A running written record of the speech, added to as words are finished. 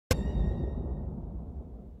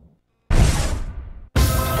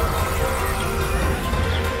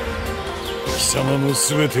様の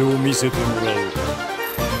全てを見せてもらおう。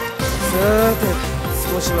さて、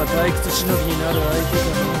少しは退屈しのぎになる相手だ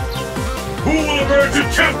な。Who will emerge a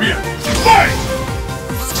champion? Fight!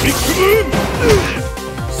 Stick boom!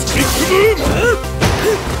 Stick boom!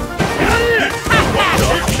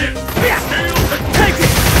 Take it!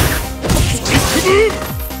 Stick boom!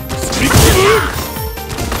 Stick boom!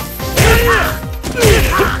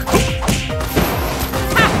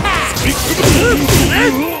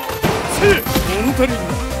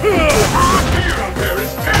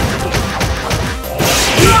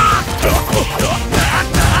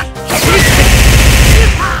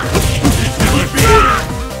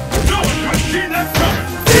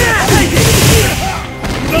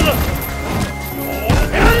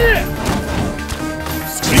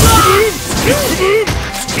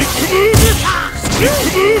 Stick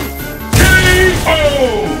boom!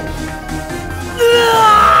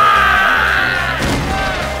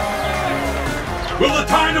 Will the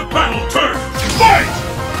tide of battle turn? Fight!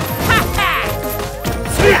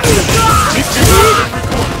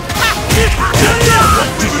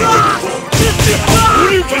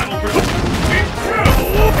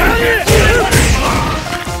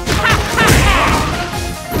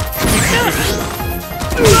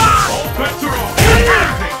 All bets are off.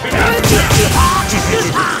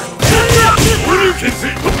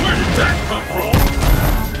 Where did that come from?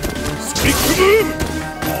 Speak to them!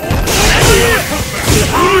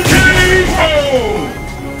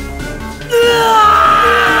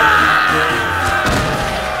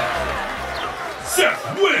 Seth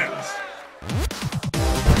wins!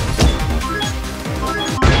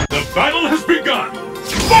 The battle has begun!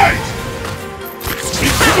 Fight!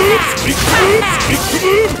 Speak to them! Speak to them! Speak to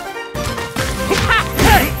them!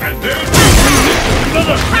 And there's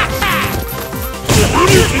another!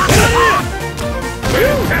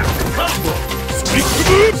 Fantastic combo! Speak to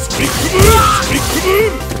them! Speak to them! Speak to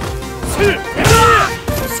them!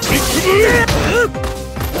 Speak to them!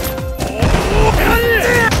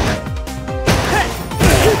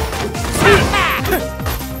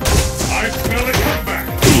 I smell a comeback!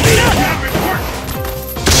 Have it work!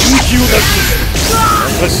 勇気を出して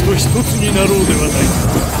私と一つになろうではないか。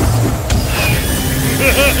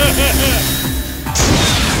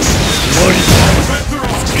終わりだ。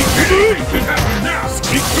Speak to them!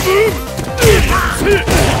 Speak to them!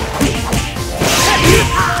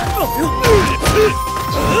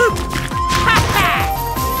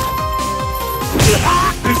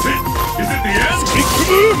 Is it the end? Speak to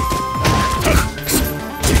them!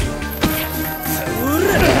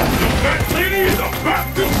 The fat lady is about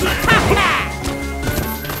to say!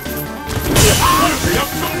 Hurry up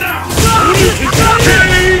from now!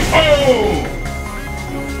 KO!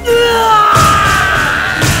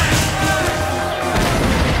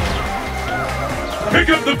 Pick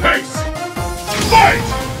up the pace! Fight!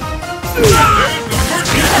 There's the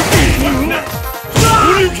first hit! What's next?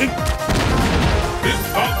 This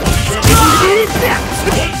bout will determine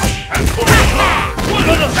once and for all!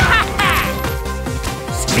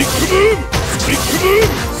 Speak to them! Speak to them!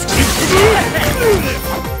 Speak to them!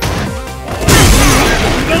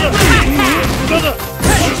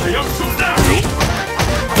 Hurry up from now!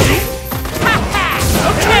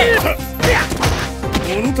 Okay!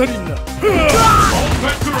 物足りんな。All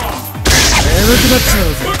bets are off. 眠くなっちま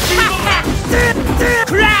うぜ。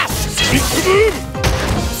Crash! Speak to them!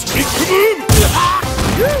 Speak to them!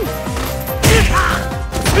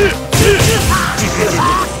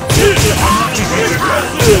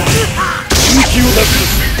 勇気を出す。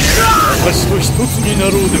私と一つにな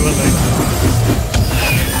ろうではないか。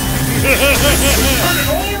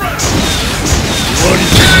終わり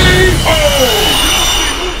だ。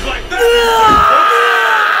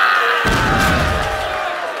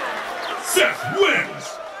Seth wins!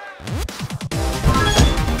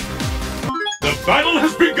 The battle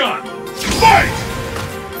has begun! Fight!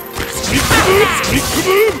 Speak to them! Speak to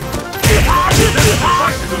them!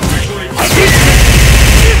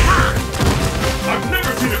 I've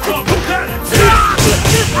never seen a combo that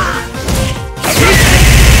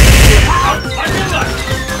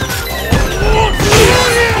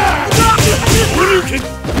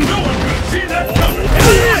no one could see that coming!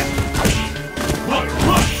 What a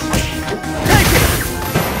rush! Take it!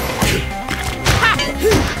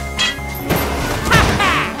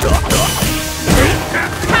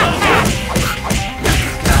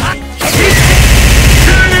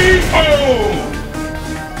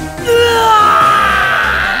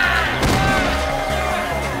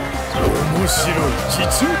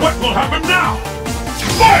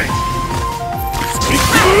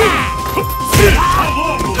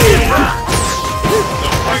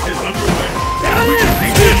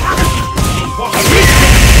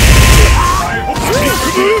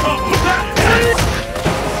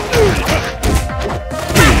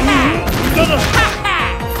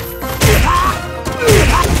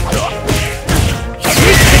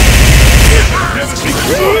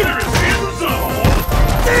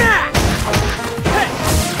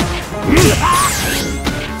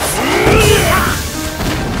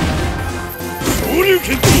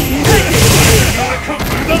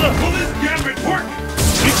 Will this gambit work?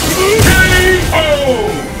 KO!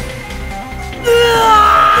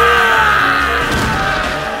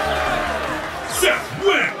 Seth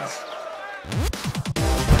wins!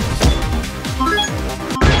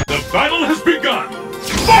 The battle has begun!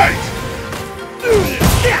 Fight!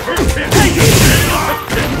 First hit!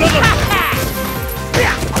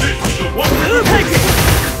 This is the one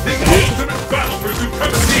the ultimate battle for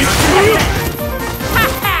supremacy!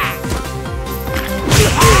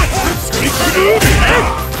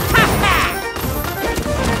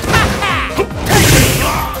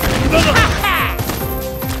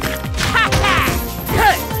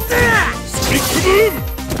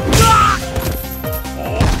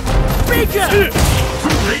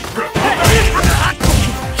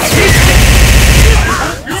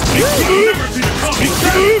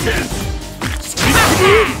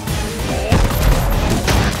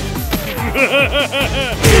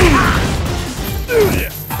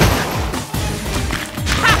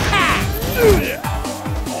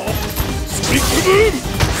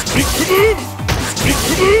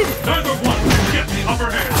 Neither one can get the upper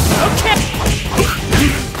hand. Okay.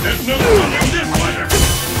 There's no stopping this fighter.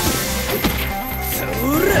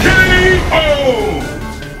 KO!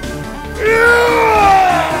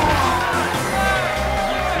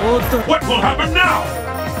 What will happen now?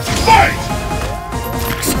 Fight!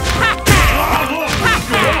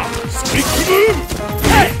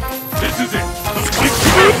 This is it.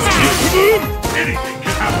 Anything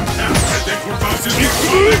can happen now. I think we're about to do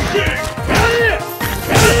something big.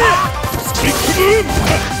 There's no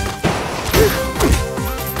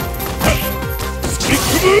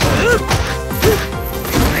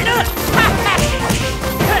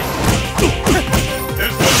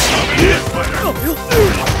stopping this fighter.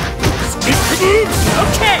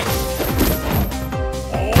 Okay.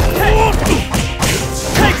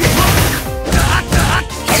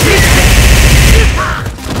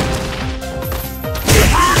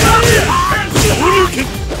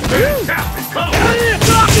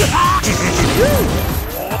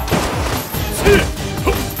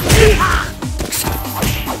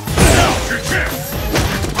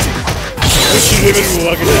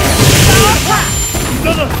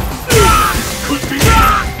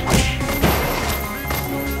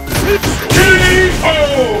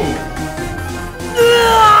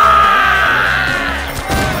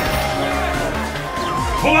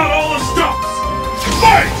 Pull out all the stops!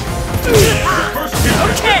 Fight! The first hit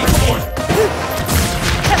is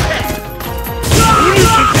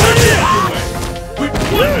with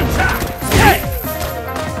one attack!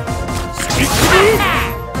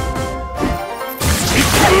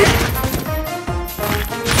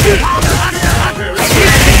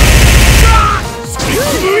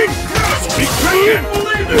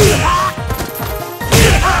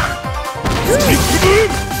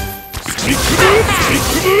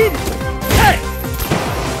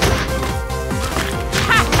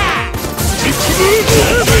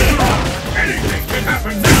 Anything can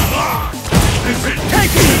happen now! This is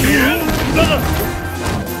the end!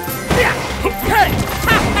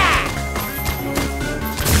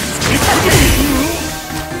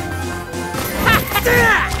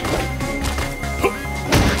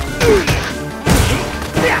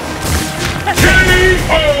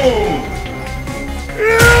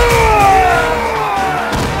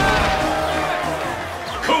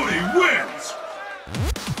 Cody wins!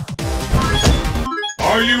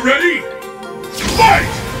 Are you ready? Fight!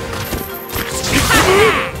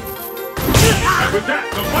 And with that,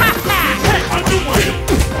 the fight is underway!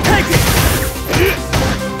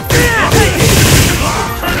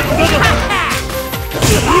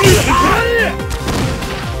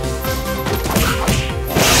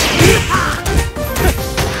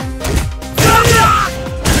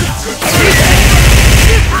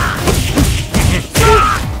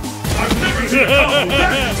 I've never seen a combo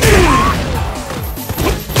that!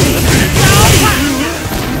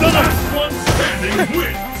 The last one standing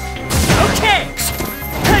wins! Okay.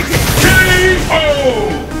 KO!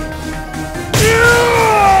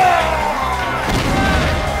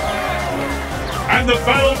 And the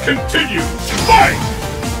battle continues! Fight!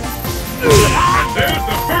 And there's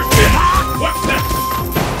the first hit! What's next?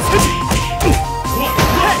 What?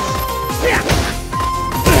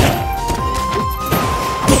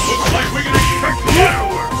 Looks like we can expect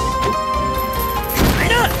fireworks!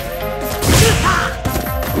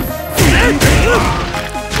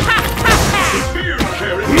 The fear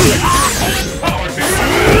carries power here!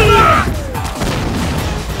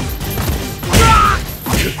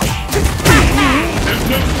 There's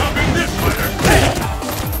no stopping this fighter!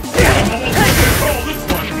 I'm almost ready to call this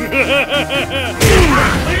one!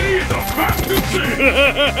 Lady is a fast and see!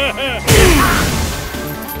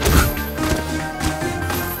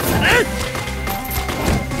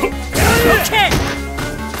 Okay!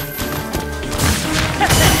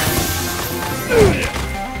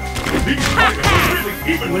 These fighters are really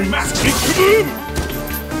evenly matched!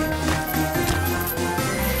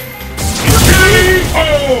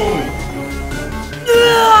 Oh!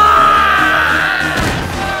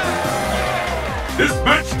 This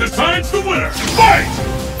match decides the winner! Fight!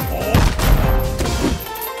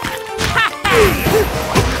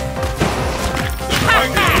 The fight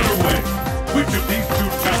is underway. Which of these two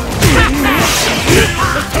talents?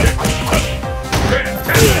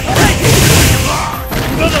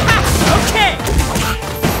 Okay! Okay!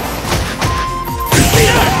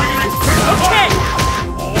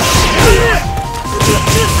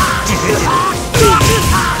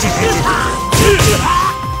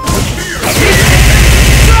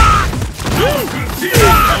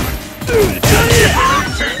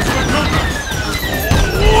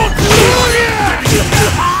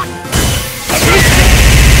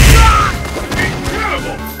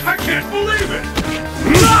 Incredible! I can't believe it!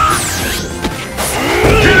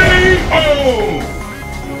 KO!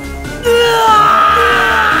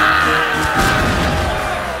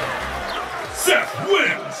 Seth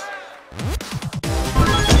wins!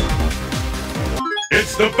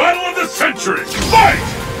 It's the battle of the century! Fight!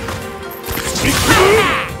 There's the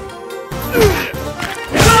first hit!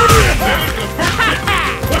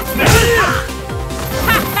 What's next?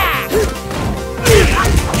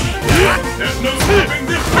 There's no stopping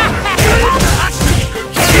this one!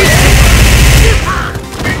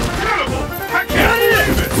 Incredible! I can't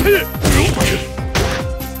believe it!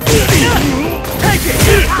 Take it!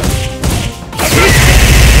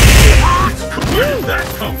 Where did that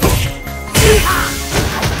come from?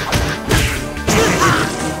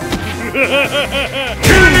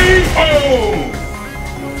 KO!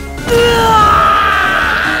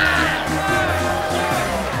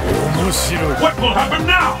 What will happen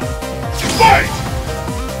now? Fight!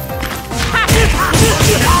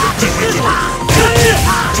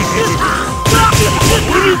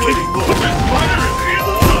 What are you kidding? This fighter is in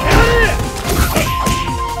the zone.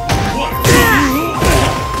 What?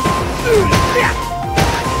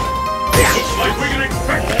 Looks like we can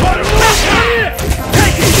expect fire.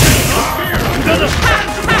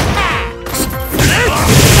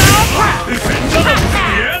 This is the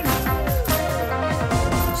end.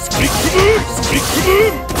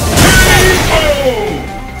 KO!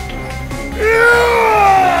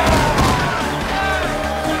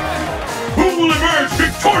 Who will emerge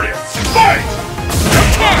victorious? Fight!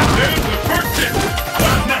 There's the first hit.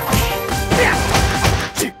 What's next?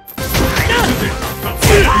 This is it. The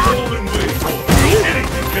fight we've all been waiting for.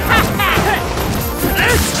 Anything can happen.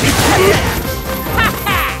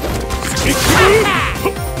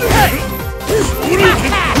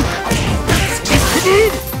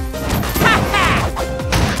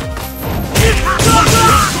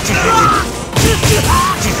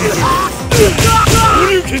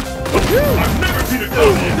 I've never seen a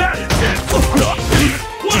combo that intense!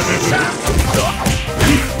 What an attack!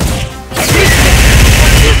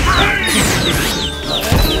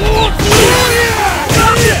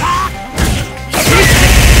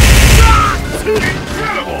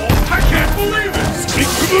 Incredible! I can't believe it!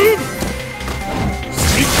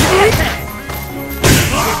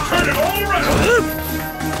 Let's turn it all around!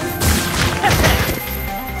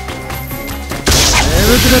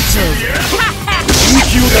 眠くなっちゃうぞ。本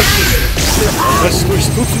気を出して私と一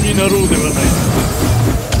つになろうではないか。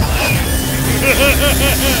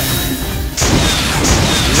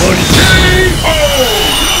終わり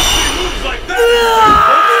だ。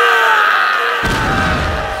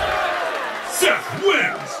Seth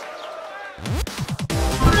wins!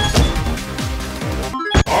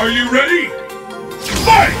 Are you ready?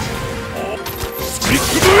 Fight! And there's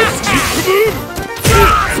the first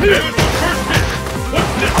hit!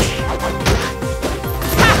 What's next?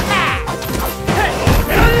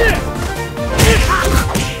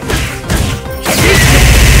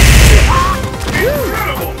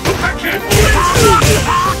 Incredible! I can't believe it!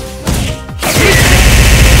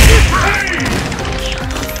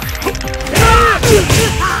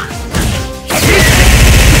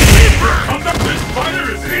 This fighter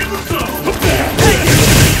is in the zone!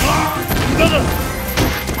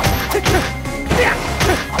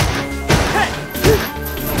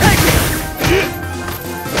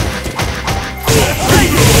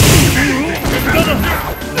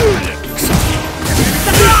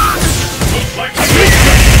 Looks like KO!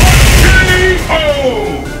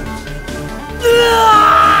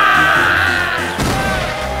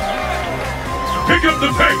 Pick up the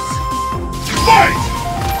pace!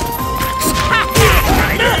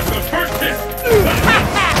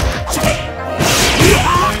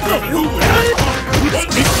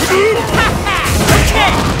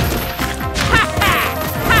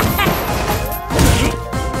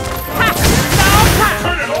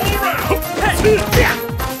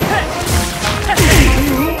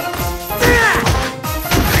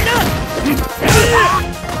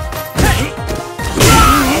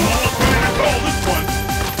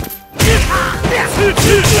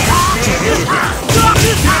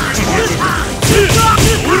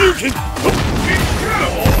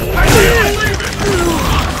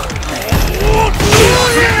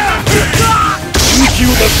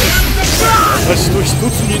 私と一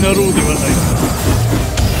つになろうではないか。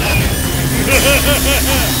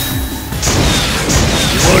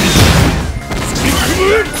終わりだ。スキップム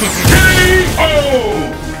ーン KO!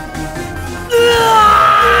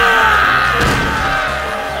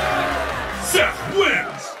 Seth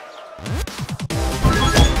wins!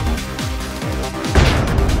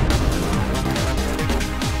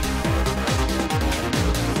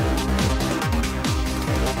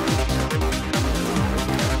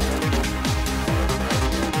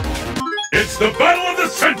 It's the battle of the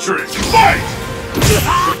century! Fight! The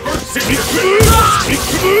first Sneak move! Sneak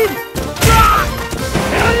move!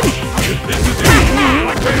 This is it!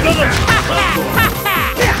 Like another!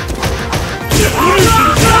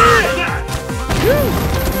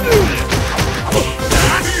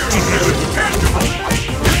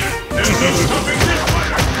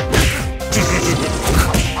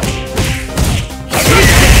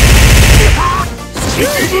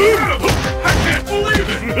 I can't believe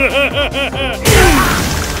it!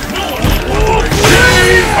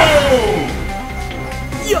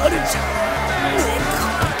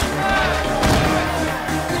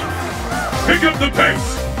 Pick up the pace!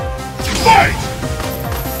 Fight!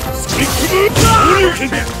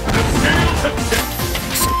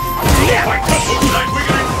 Like the move like we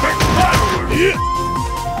can expect fireworks!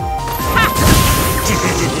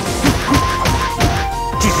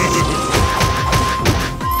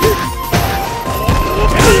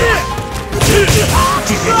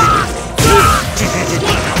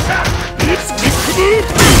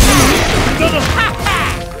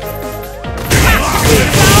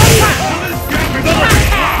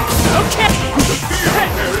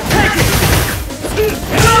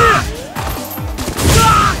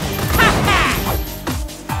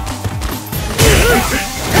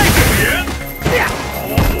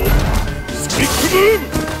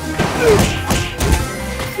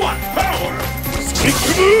 What power! Sneak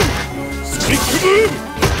move! Sneak move!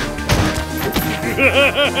 勇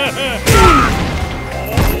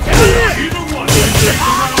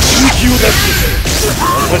気を出して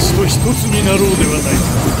私と一つになろうではないか。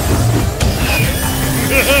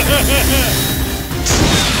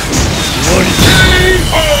終わりだ。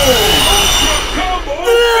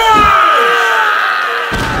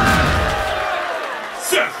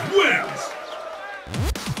Seth wins!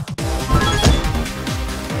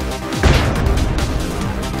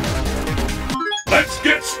 Let's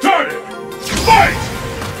get started! Fight!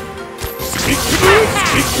 Sneak move!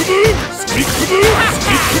 Sneak move! Sneak move!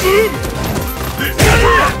 Sneak move!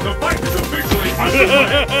 The fight is officially underway!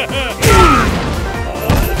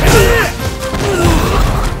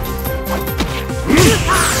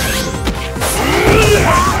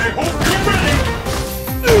 I hope you're ready!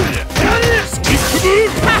 Sneak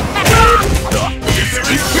move!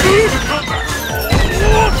 Sneak move!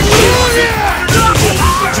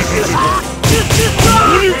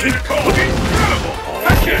 Cody! Incredible! I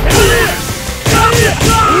can't believe it!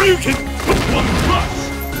 One rush!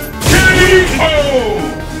 KO!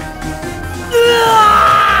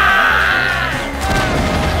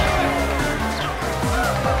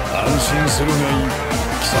 安心するがいい。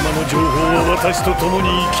貴様の情報は私と共に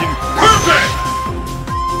生きる。 Perfect!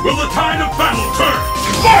 Will the tide of battle turn?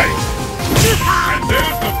 Fight! And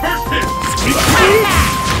there's the first hit!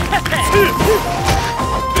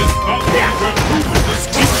 This bout will prove the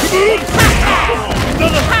sneak move!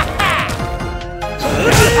 Nowhere to hide!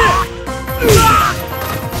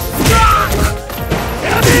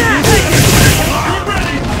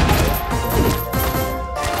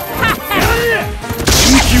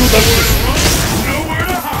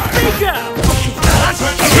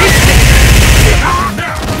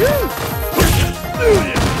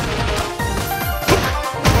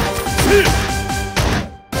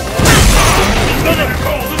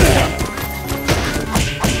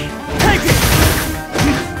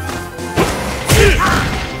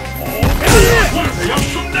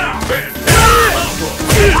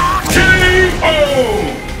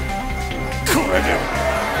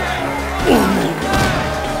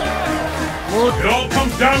 It all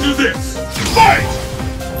comes down to this. Fight!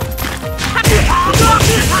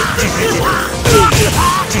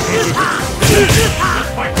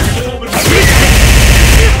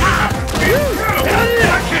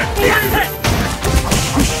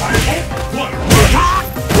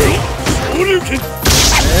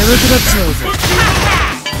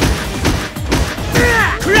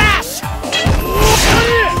 Crash!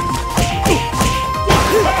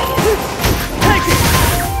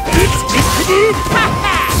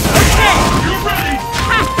 You're ready!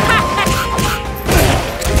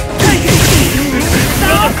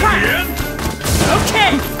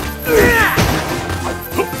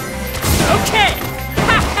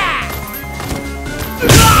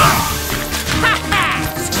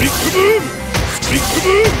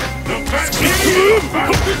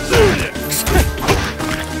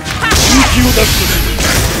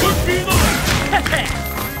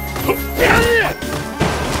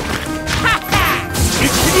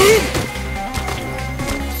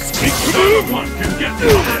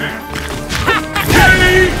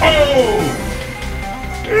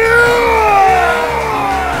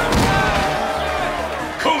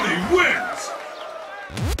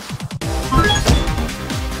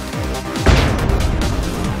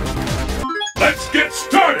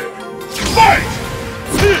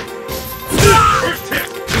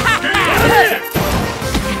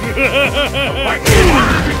 fight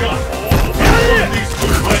has begun. These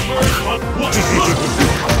two fighters on one blood.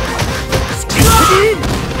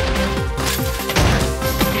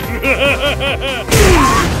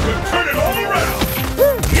 Turn it all around. Turn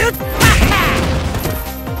it all around.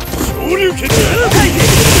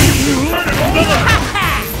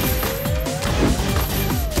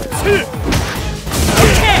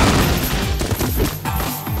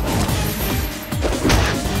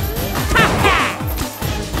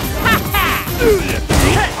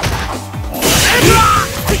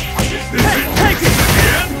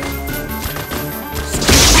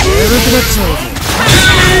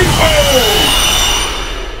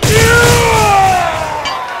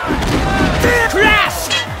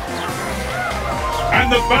 And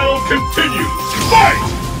the battle continues. Fight!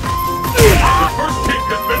 The first kick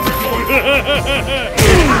has been recorded.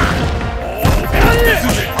 This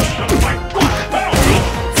is it. The fight was power.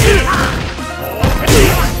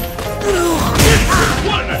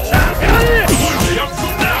 What an attack! What are the ups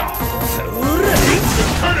and downs?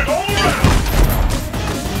 Turn it all around.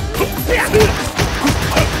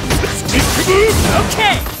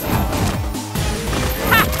 Okay.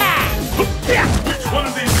 Which one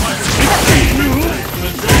of these fighters is the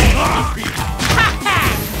zone of defeat?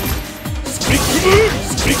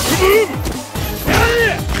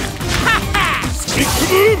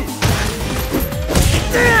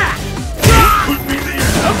 Could be the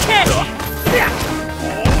end. Okay.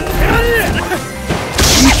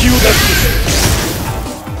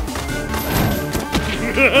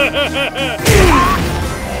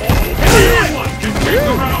 Everyone can take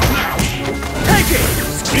the round now. Take it.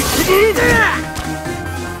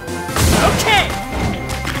 Okay.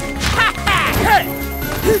 Hey.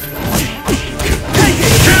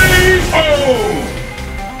 KO!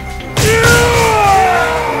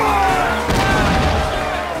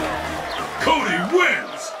 Cody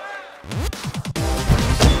wins!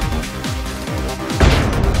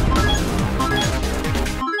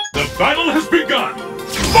 The battle has begun!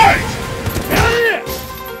 Fight!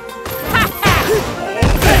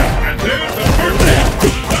 And there's the first hit!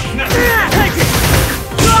 What's next?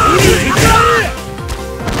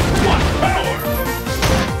 What power!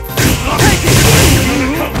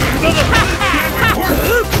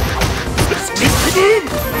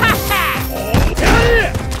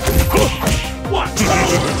 What power!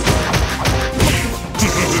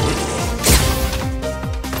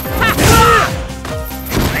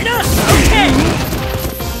 Okay.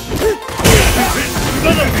 The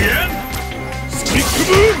end?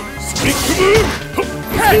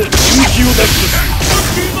 Hey. That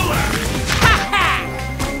could be the last!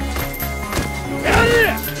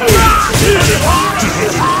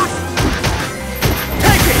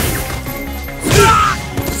 Take it.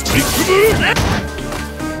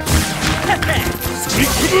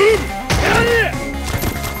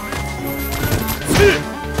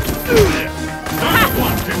 Not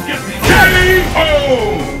one can get the KO!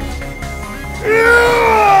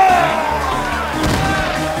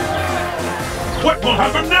 What will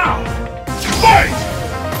happen now? Fight!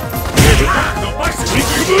 The fight is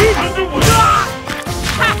underway!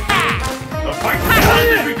 The fight has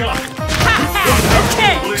finally begun!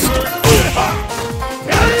 Okay.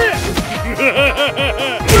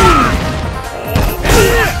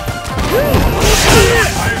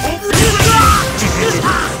 I hope you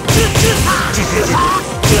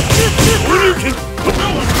no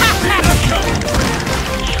one can see that coming!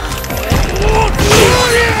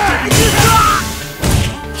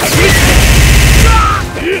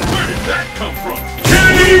 Where did that come from?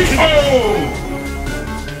 KO!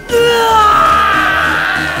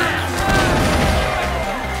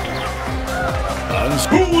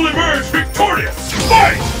 Who will emerge victorious?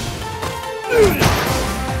 Fight!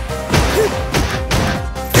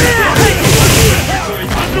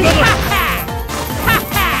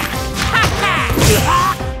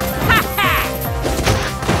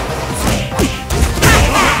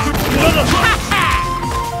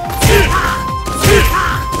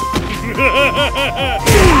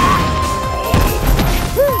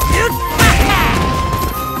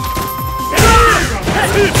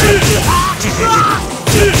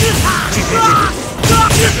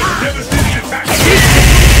 Devastating attack!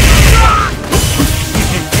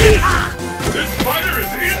 This fighter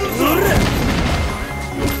is in the zone!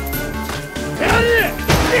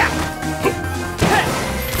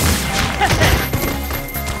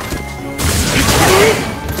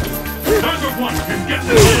 Neither one can get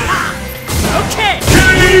this! Okay.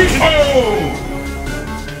 KO!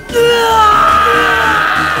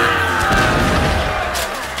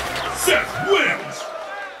 Seth wins!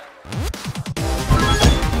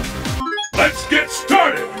 Let's get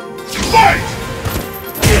started! Fight!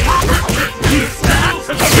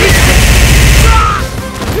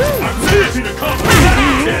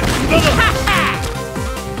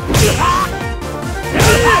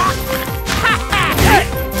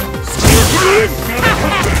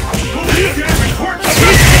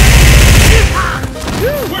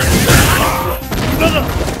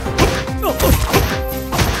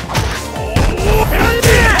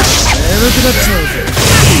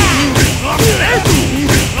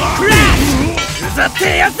 ふざっ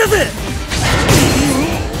てやつだぜ。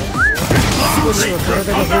少しは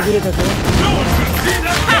体がほぐれたか。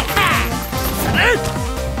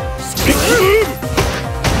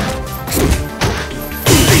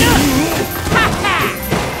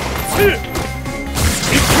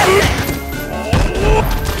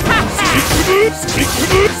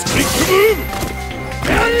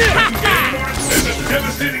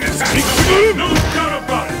Devastating attack! No doubt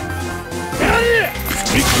about it!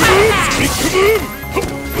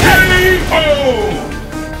 K.O.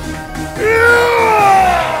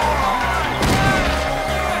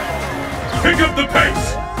 Pick up the pace!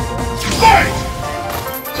 Fight!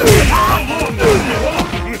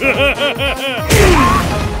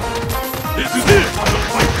 This is it!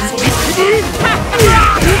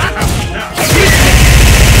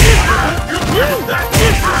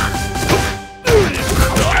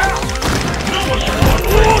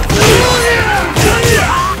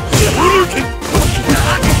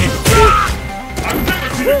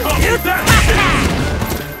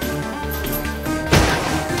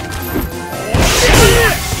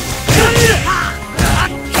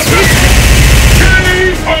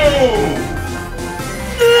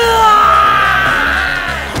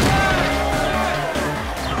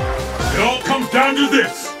 It all comes down to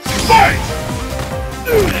this. Fight!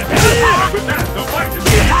 With that, the fight is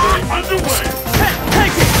officially underway.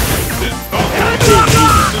 Take it! This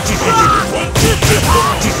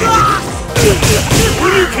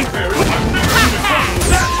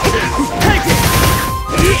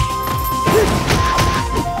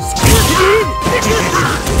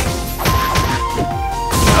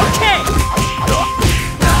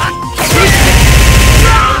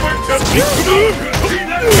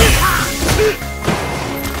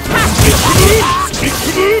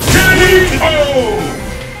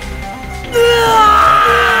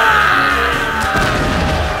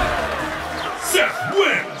Seth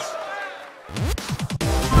wins!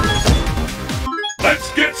 Let's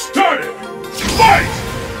get started! Fight!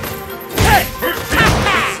 Hey! First hit,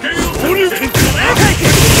 scale to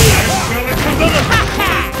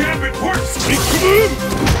Gambit works!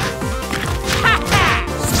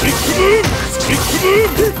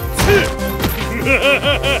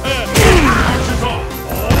 Marches on!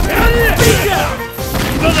 Beat down!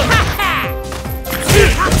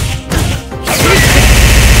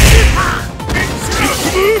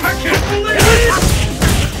 I can't believe it!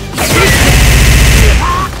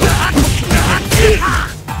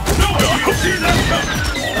 No one can see that coming!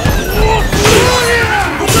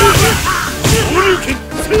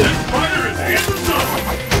 This fighter is hands up!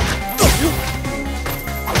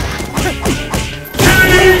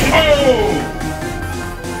 K.O.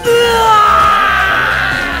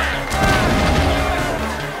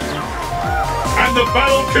 And the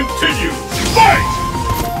battle continues! Fight!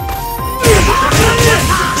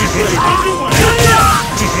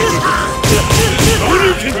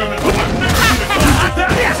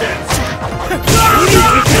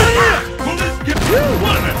 Will this get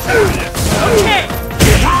one attack?